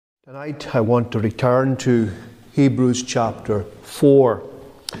Tonight I want to return to Hebrews chapter 4.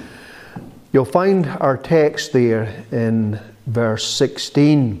 You'll find our text there in verse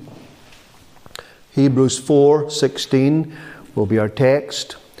 16. Hebrews 4:16 will be our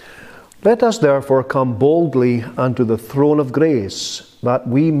text. Let us therefore come boldly unto the throne of grace, that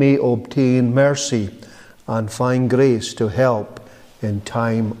we may obtain mercy and find grace to help in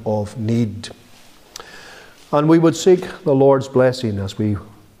time of need. And we would seek the Lord's blessing as we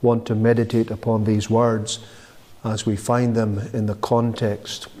want to meditate upon these words as we find them in the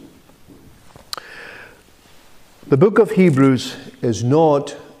context. The book of Hebrews is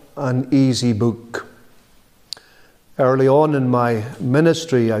not an easy book. Early on in my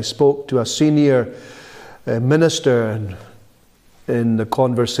ministry, I spoke to a senior minister, and in the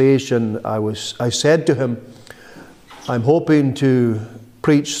conversation I said to him, I'm hoping to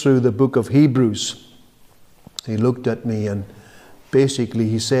preach through the book of Hebrews. He looked at me and basically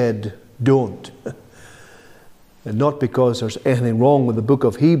he said, don't. And not because there's anything wrong with the book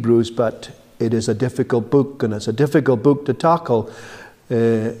of Hebrews, but it is a difficult book, and it's a difficult book to tackle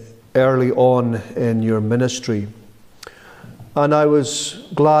early on in your ministry. And I was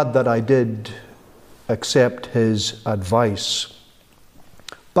glad that I did accept his advice.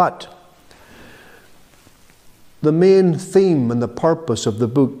 But the main theme and the purpose of the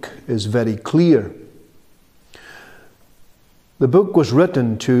book is very clear. The book was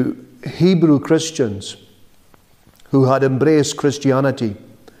written to Hebrew Christians who had embraced Christianity,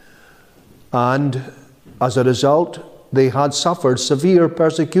 and as a result they had suffered severe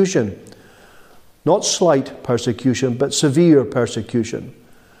persecution. Not slight persecution, but severe persecution.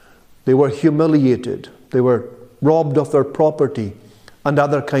 They were humiliated, they were robbed of their property, and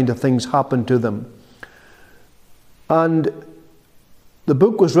other kind of things happened to them. And the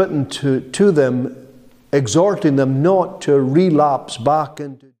book was written to them, exhorting them not to relapse back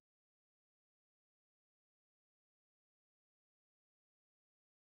into